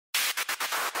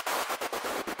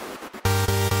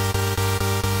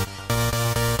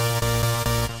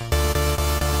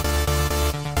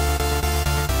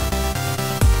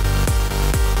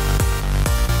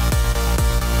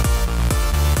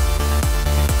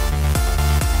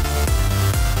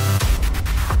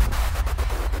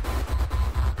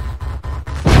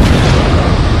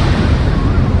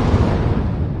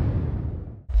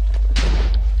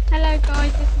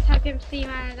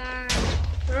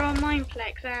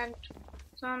and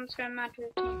someone's going mad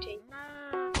with TNT.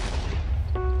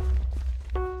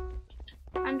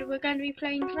 And we're going to be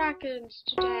playing dragons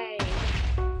today.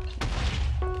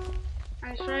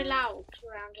 And it's very loud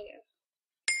around here.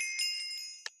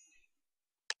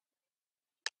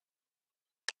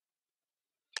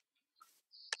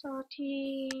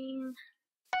 Starting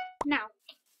now.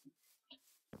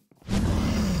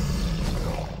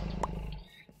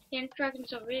 The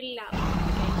dragons are really loud,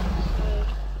 so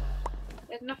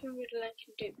there's nothing really I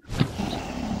can do.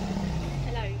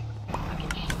 Hello.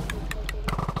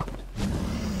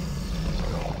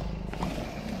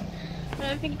 I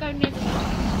don't think going near the water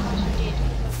is a nice idea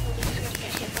because I'm probably just going to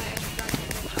get hit by a dragon.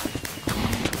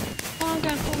 Oh, I'm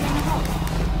going to fall in a hole.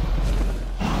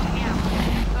 Yeah.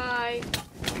 Bye.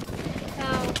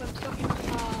 Help, I'm stuck in the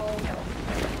hole.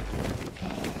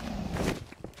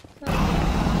 So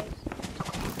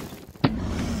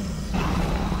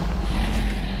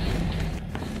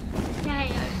yeah, guys. Yay,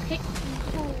 I picked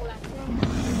the hole at once.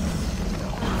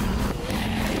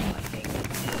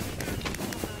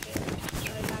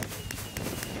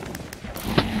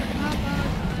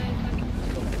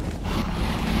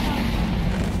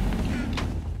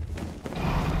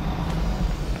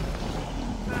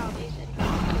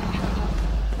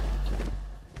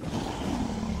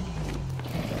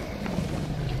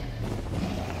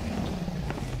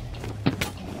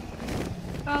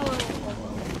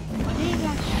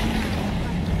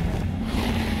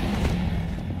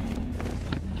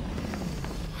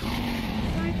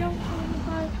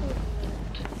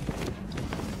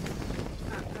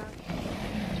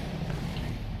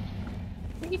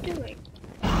 What are you doing?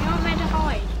 You're not meant to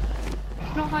hide.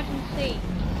 It's not hide and seek.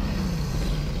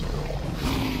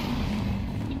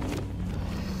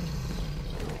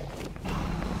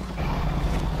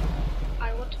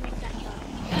 I want to make that jump.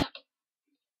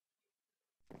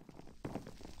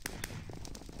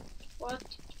 What?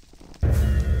 I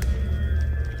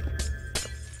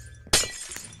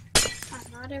have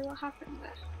no idea what happened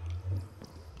there.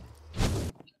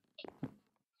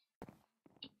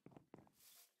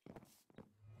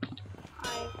 I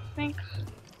think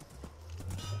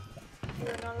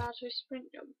we're not allowed to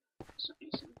sprint jump for some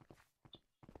reason.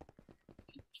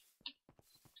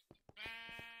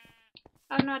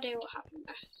 I have no idea what happened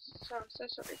there, so I'm so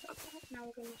sorry about that. Now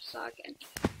we're going to start again.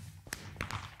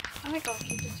 I think I'll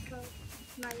keep this going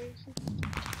for no reason.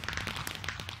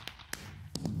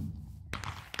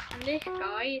 And this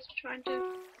guy is trying to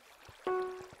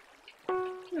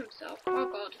kill himself. Oh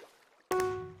god.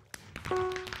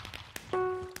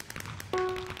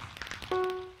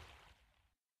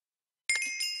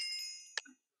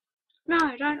 No,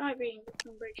 I don't like being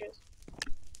on bridges.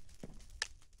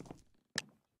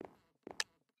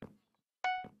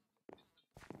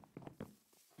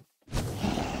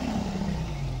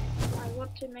 I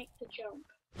want to make the jump.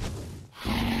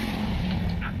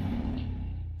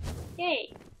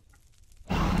 Yay!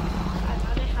 I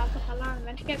don't know how the hell I'm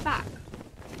meant to get back.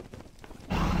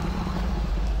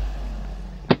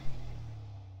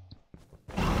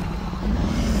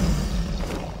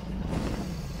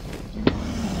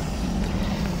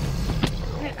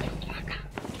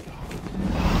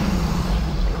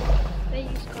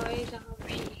 These guys are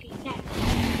really dead.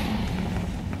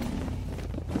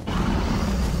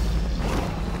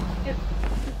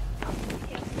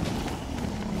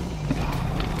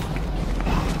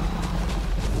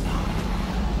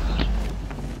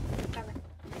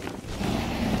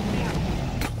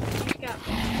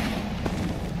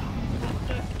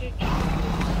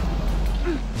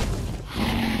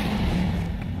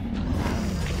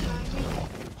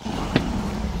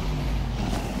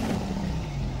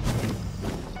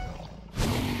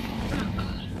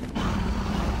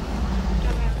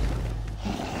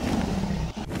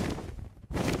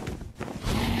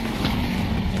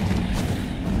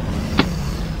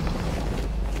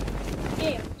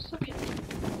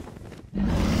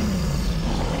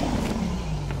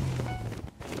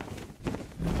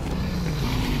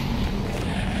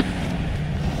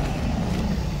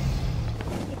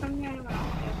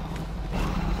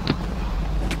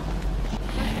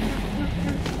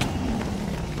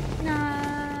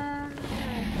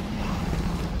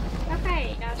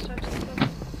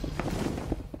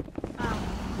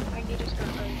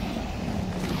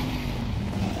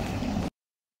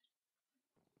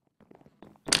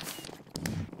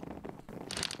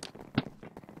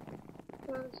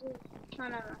 No,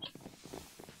 no, no.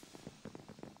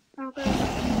 I'll go.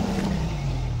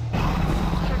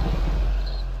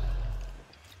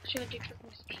 Should I do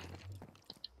trippers?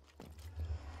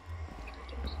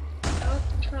 I'll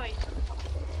try something.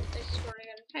 This is probably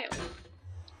gonna fail.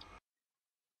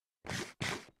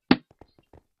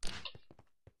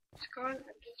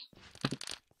 Skylanders.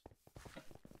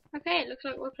 Okay, it looks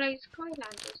like we're playing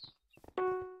Skylanders.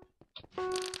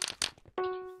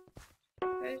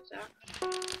 Where's that?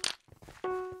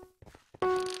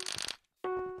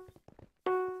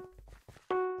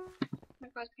 My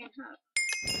guys can't help.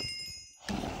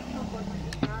 Oh god, my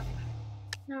God.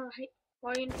 No, I hate. Why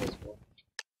are you invisible?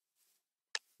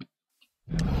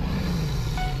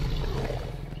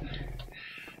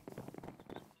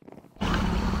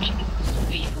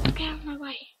 People, get out of my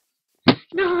way.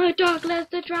 No, Douglas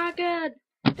the dragon!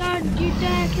 Don't you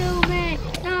dare kill me!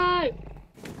 No!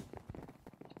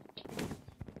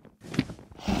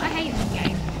 I hate this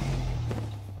game.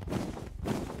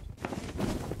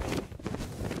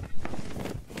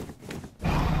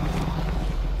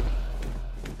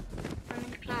 I'm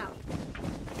in the cloud.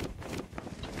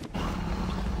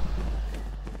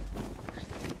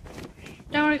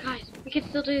 Don't worry guys, we can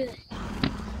still do this.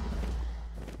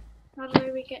 How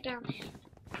do we get down here?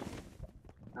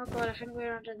 Oh god, I think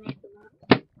we're underneath the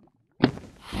map.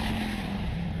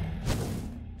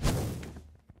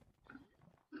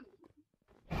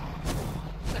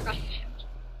 That guy failed.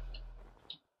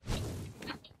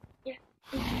 Yeah.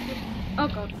 Oh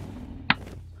god.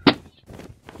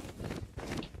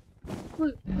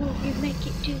 Will you make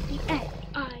it to the end?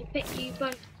 I bet you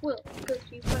both will, because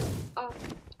you both are.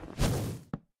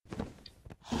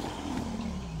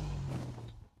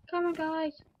 Come on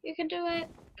guys, you can do it.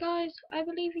 Guys, I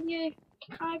believe in you.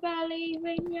 I believe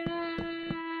in you.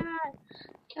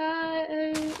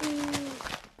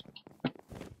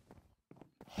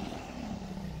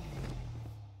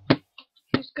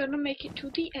 Who's gonna make it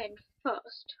to the end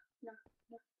first? No.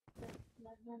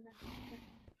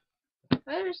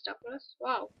 Where is Douglas?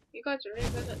 Wow, you guys are really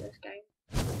good at this game.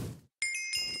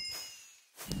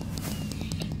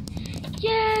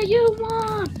 Yeah, you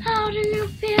won! How do you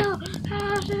feel?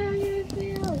 How do you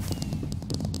feel?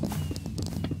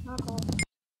 Oh god.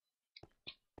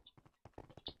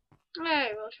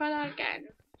 Alright, we'll try that again.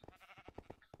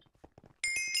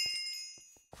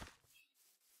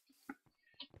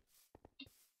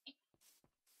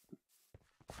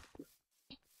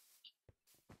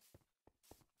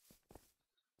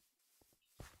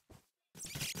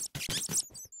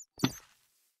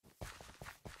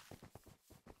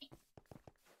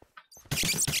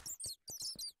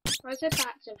 Where's the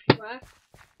bats everywhere?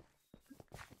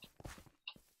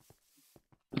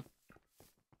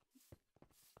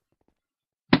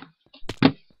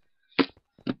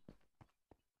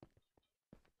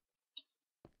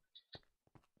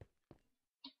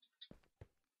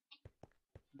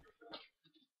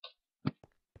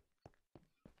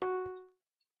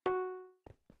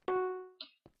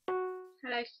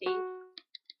 Hello, Steve.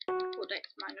 Cortex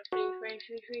minor 3.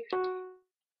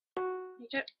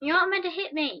 You're not meant to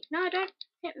hit me. No, don't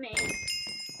hit me.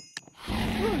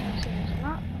 Ooh, I've seen this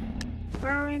map.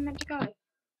 Where are we meant to go?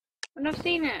 I've never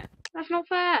seen it. That's not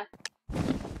fair.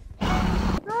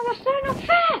 No, that's so not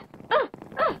fair.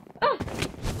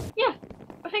 Yeah,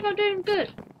 I think I'm doing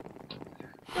good.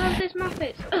 Wherever this map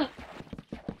is.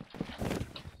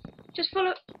 Just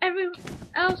follow everyone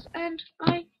else and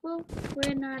I will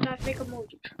win, and I think I'm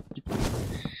already trapped.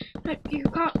 No, you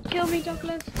can't kill me,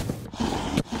 Douglas.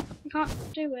 You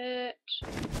can't do it.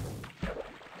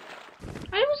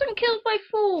 I wasn't killed by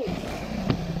fool.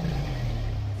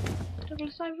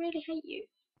 Douglas, I really hate you.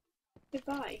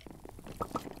 Goodbye.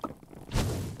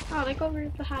 Oh, they got rid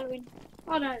of the Halloween.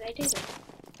 Oh no, they didn't.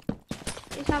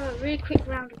 Let's have a really quick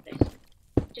round of this.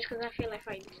 Just because I feel like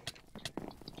fighting.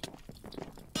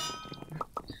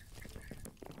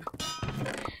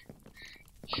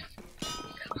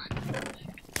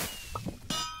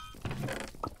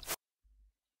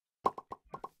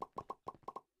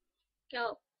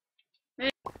 Go.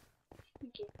 Thank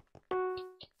you.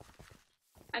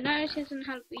 I know this isn't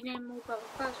how we name more, but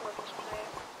first one this player.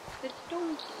 It's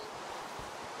donkey.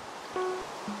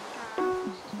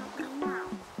 This is not going now.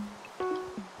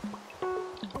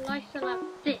 Well, I still have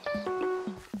this.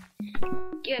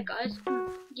 Yeah, guys.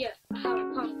 Yeah, I have a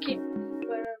pumpkin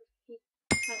wherever he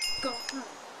has gone.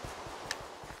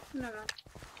 No.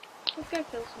 Let's go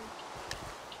kill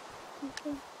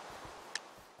some.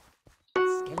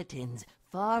 Skeletons,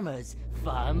 farmers,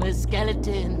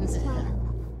 skeletons.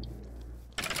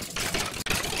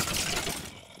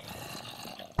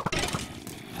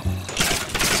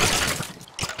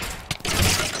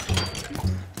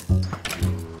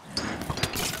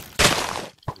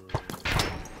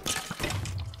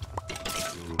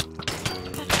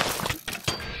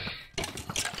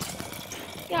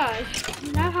 Guys,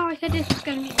 you know how I said this was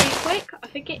going to be really quick? I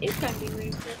think it is going to be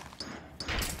really quick.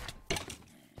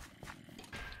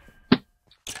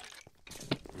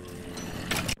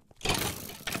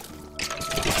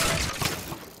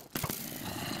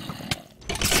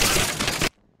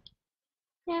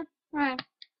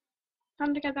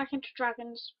 to go back into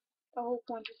dragons. The whole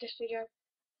point of this video.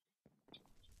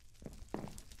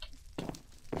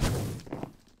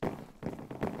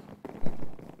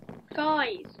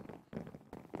 Guys,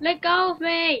 let go of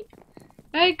me!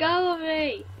 Let go of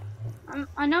me!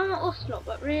 I know I'm an ocelot,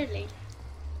 but really,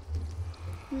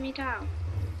 let me down.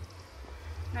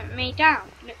 Let me down.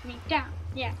 Let me down.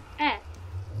 Yeah,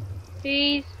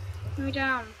 please, let me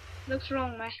down. Looks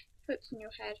wrong. My foot's in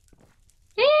your head.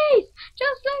 Please,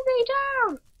 just let me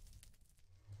down.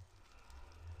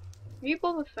 Are you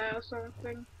Boba Fett or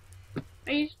something?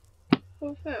 Are you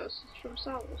Boba Fett from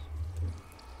Star Wars?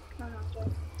 No, I'm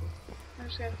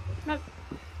just going. No.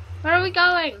 Where are we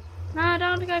going? No, I don't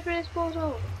want to go through this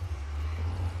portal.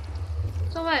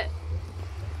 Stop it.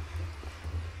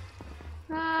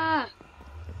 Ah.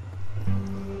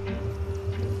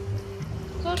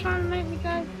 Stop trying to make me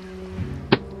go.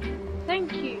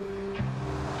 Thank you.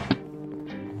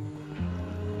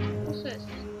 What's this?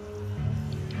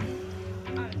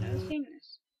 I've never seen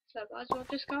this, so I might as well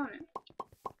just go on it.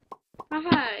 I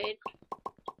heard.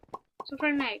 So for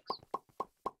an eggs.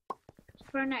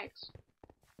 For an eggs.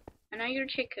 I know you're a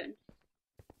chicken.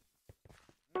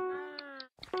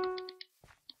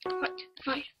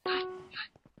 Fight.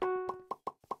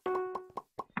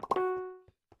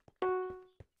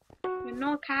 You're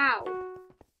not a cow.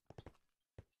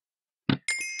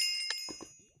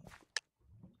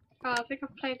 Oh, I think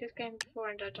I've played this game before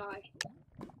and I died.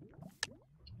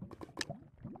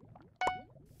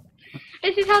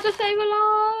 This is how to save a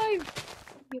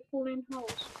life! You fall in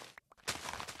holes.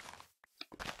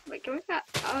 Wait, can we get...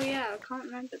 Oh yeah, I can't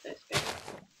remember this game.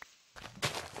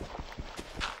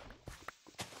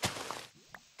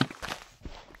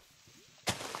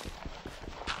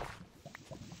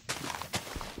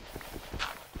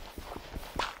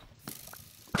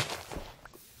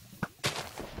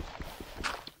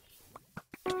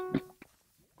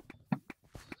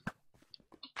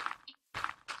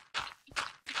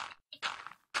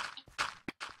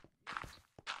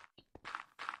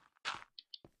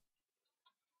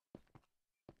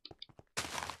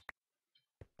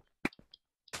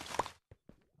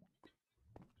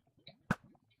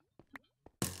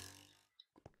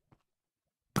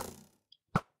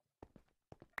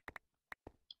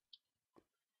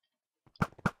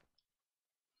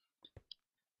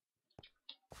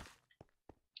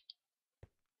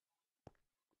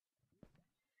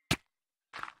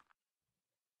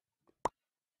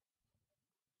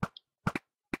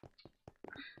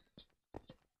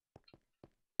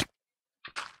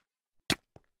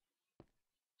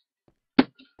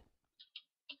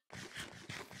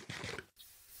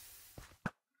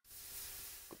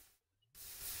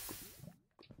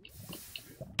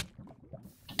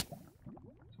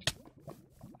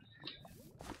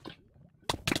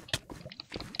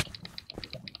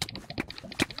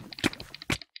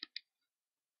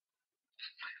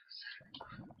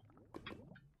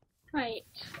 Wait.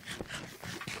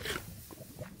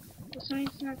 For some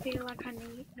reason I feel like I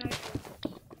need no.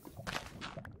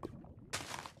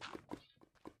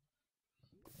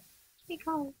 Be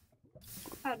cold.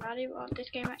 I have no idea what this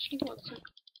game actually was. So.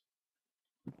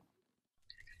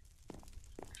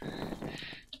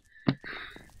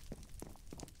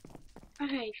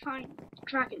 Okay, fine.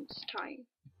 Dragons time.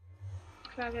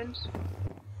 Dragons.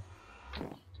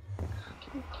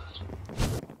 Oh god.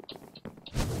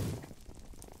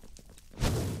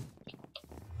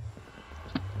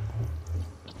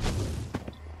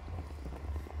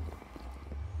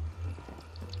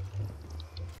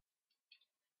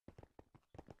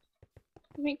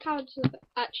 I think cowards is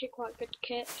actually quite a good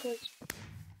kit because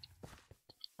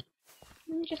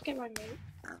let me just get my move.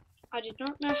 I did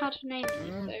not know how to name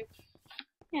these, so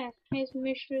yeah, here's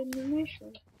Mushroom the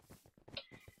Mushroom.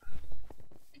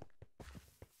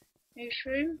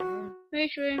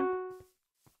 Mushroom.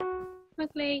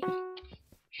 Quickly.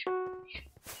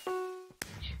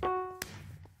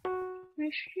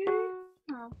 Mushroom.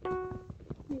 Oh.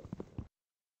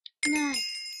 No.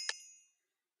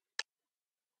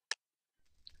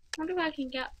 I wonder if I can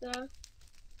get there.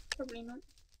 Probably not.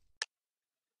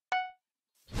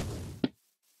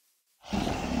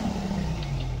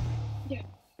 Yeah.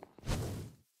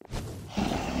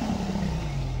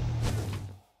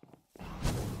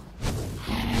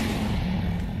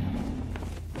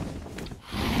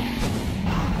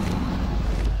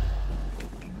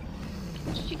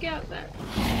 How did you get up there?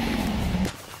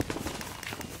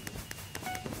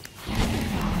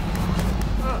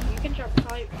 Oh, you can jump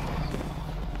high.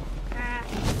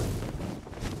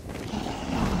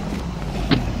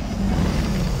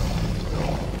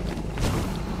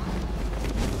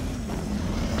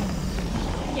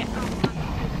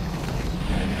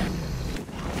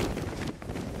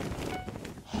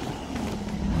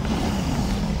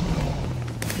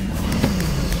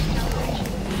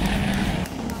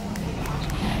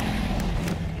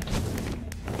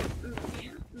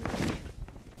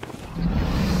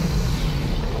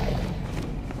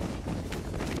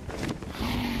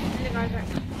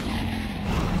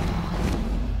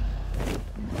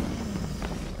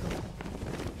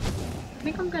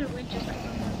 I'm gonna win just because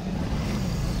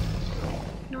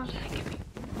I'm not attacking me.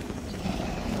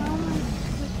 Oh my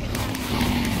goodness.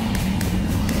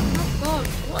 Oh god,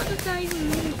 what does that even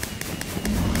mean?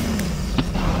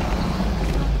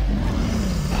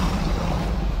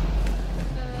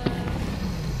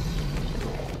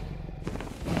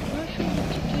 What should we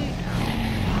do now?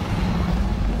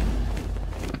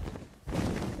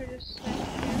 Should I just say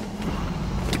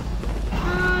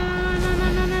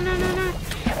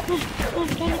no,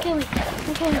 trying to kill me.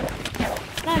 Don't kill me.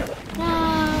 No, no.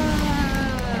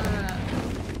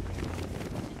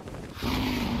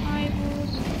 I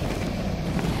was.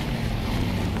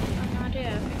 I've no idea.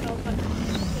 I think I'll find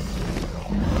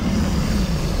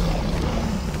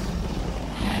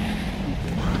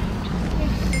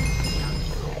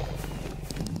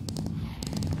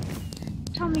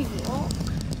Tell me what?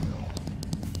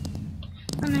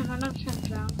 Oh no, I'm not sent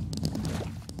down.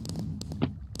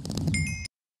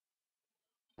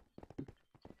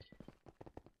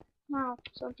 Wow,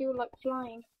 so I do like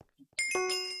flying.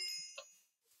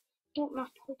 What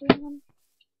map are we doing?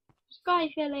 Sky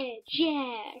Village,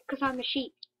 yeah, because I'm a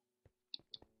sheep.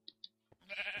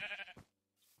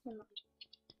 I'm not.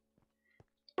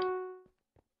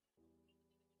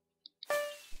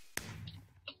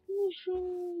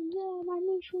 Mushroom, yeah, my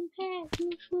mushroom pet,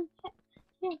 mushroom pet.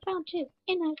 Yeah, found two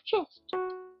in a chest.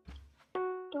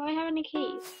 Do I have any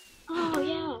keys? Oh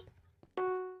yeah,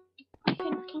 I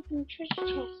can open the treasure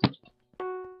chest.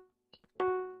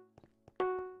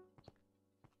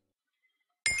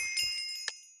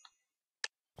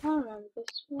 I remember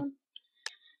this one.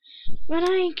 When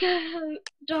I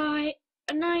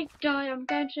die, I'm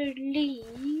going to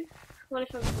leave. Well,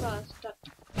 if I'm first,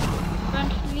 I'm going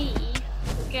to leave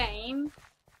the game,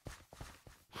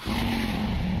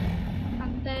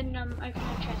 and then open a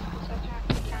chest because I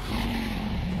can't.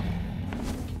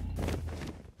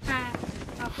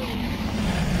 I'll leave.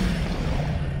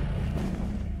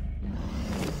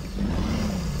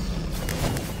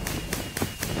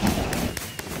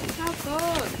 Oh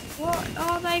god, what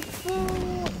are they for?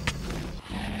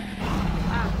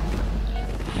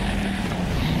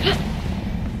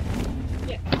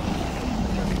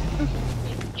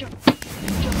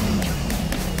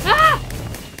 Ah!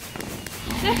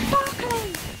 They're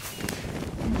sparkling!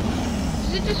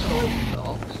 Does it destroy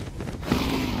blocks?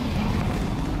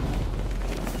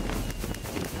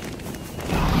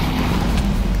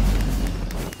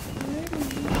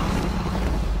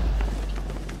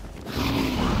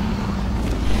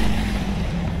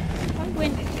 I'm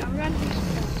winning. I'm running this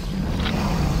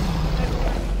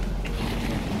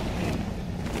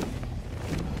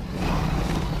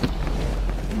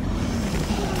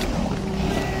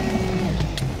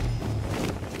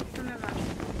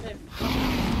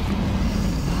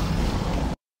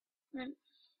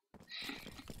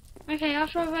Okay,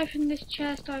 after I've opened this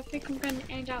chest, I think I'm going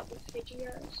to end out this video,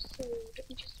 so let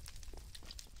me just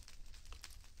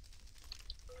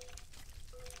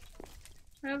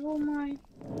grab all my...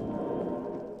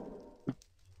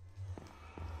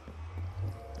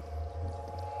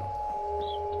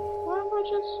 Why am I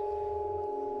just...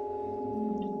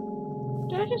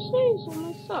 Did I just lose all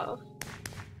my stuff?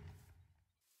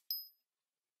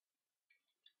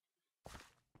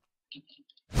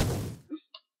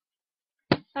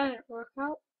 That didn't work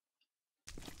out.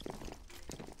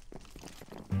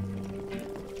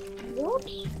 What?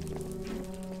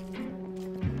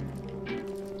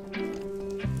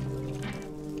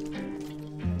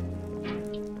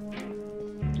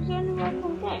 Does it only work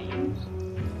on games?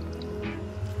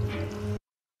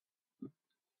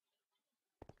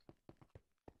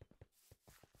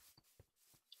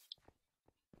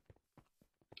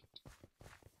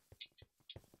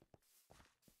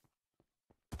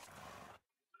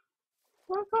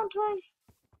 Why can't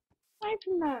I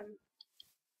open them?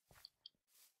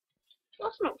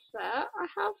 That's not fair. I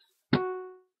have...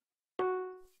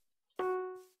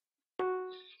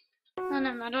 Oh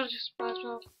no, my dad just might as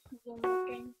well have one more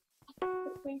game.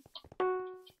 Quickly.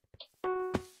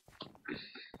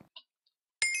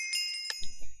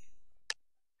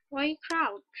 Why are you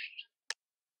crouched?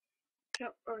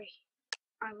 Don't worry,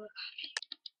 I will have you.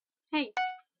 Hey!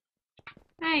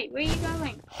 Hey, where are you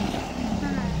going? No,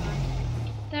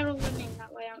 they're all running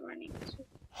that way, I'm running this way.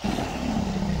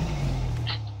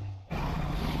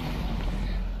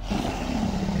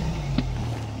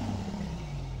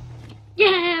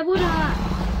 Yeah, what up?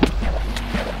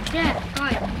 Yeah,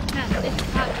 guys, yeah, this is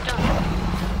how it's done.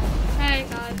 Hey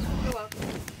guys, you're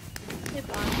welcome.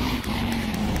 Goodbye.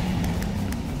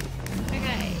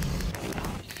 Okay.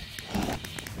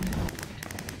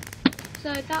 So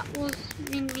that was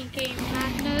Mini Game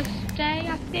Madness Day,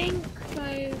 I think. So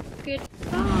good.